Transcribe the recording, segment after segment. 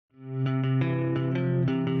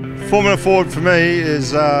Formula Ford for me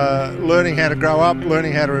is learning how to grow up,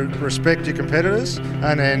 learning how to respect your competitors,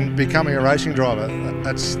 and then becoming a racing driver.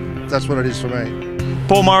 That's what it is for me.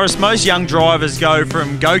 Paul Morris, most young drivers go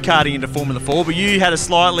from go-karting into Formula 4, but you had a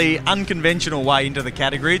slightly unconventional way into the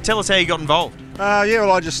category. Tell us how you got involved. Yeah,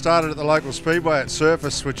 well, I just started at the local speedway at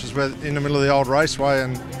Surface, which is in the middle of the old raceway,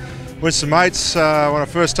 and with some mates, when I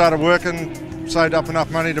first started working, saved up enough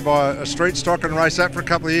money to buy a street stock and race that for a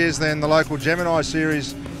couple of years. Then the local Gemini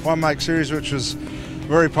series, one-make series, which was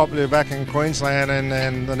very popular back in Queensland, and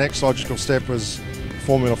then the next logical step was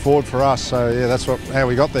Formula Ford for us. So yeah, that's how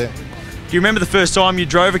we got there. Do you remember the first time you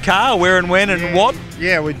drove a car, where and when and what?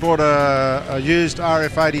 Yeah, we bought a used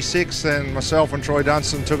RF86, and myself and Troy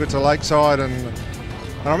Dunstan took it to Lakeside, and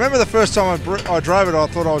I remember the first time I drove it, I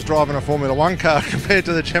thought I was driving a Formula 1 car compared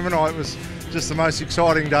to the Gemini. It was just the most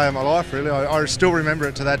exciting day of my life, really. I still remember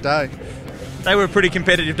it to that day. They were pretty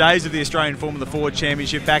competitive days of the Australian Formula Ford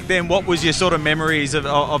Championship back then. What was your sort of memories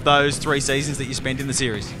of those 3 seasons that you spent in the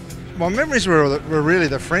series? My memories were really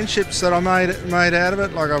the friendships that I made out of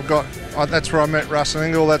it. Like that's where I met Russell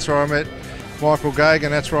Ingall, that's where I met Michael Gagan,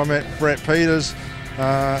 that's where I met Brett Peters.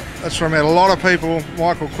 That's where I met a lot of people,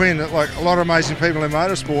 Michael Quinn, like a lot of amazing people in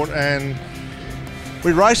motorsport, and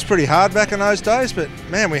we raced pretty hard back in those days, but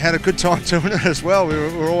man, we had a good time doing it as well. We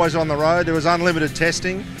were always on the road. There was unlimited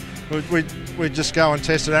testing. We'd just go and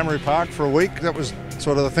test at Amory Park for a week. That was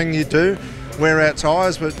sort of the thing you'd do, wear out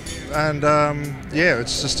tyres, yeah,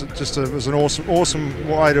 it was an awesome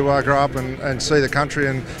way to grow up and see the country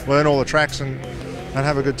and learn all the tracks and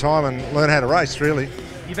have a good time and learn how to race, really.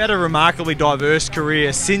 You've had a remarkably diverse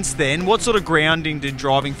career since then. What sort of grounding did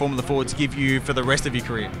driving Formula Fords give you for the rest of your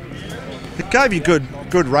career? It gave you good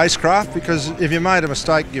racecraft, because if you made a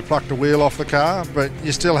mistake, you plucked a wheel off the car, but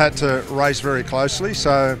you still had to race very closely.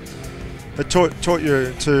 So it taught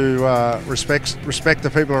you to respect the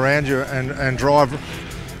people around you and drive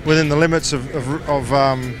within the limits of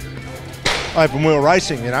open wheel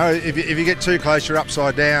racing. You know, if you get too close, you're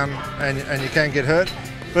upside down and you can get hurt.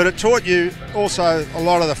 But it taught you also a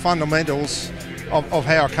lot of the fundamentals of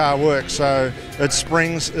how a car works. So it's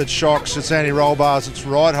springs, it's shocks, it's anti-roll bars, it's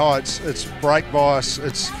ride heights, it's brake bias,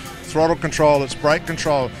 it's throttle control, it's brake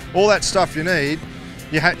control. All that stuff you need,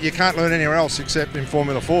 you can't learn anywhere else except in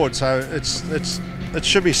Formula Ford. So it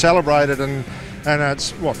should be celebrated, and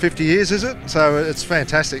it's what, 50 years, is it? So it's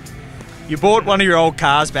fantastic. You bought one of your old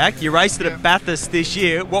cars back. You raced it at Bathurst this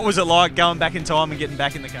year. What was it like going back in time and getting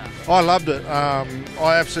back in the car? I loved it.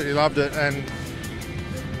 I absolutely loved it. And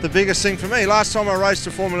the biggest thing for me, last time I raced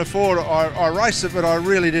a Formula Ford, I raced it, but I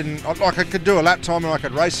really didn't. Like, I could do a lap time and I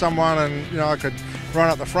could race someone, and I could run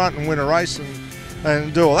up the front and win a race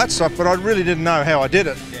and do all that stuff, but I really didn't know how I did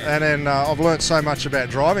it. Yeah. And then I've learnt so much about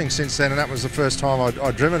driving since then, and that was the first time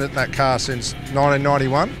I'd driven it in that car since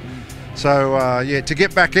 1991. So yeah, to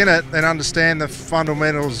get back in it and understand the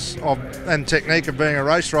fundamentals and technique of being a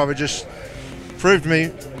race driver just proved to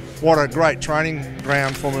me what a great training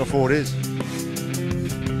ground Formula Ford is.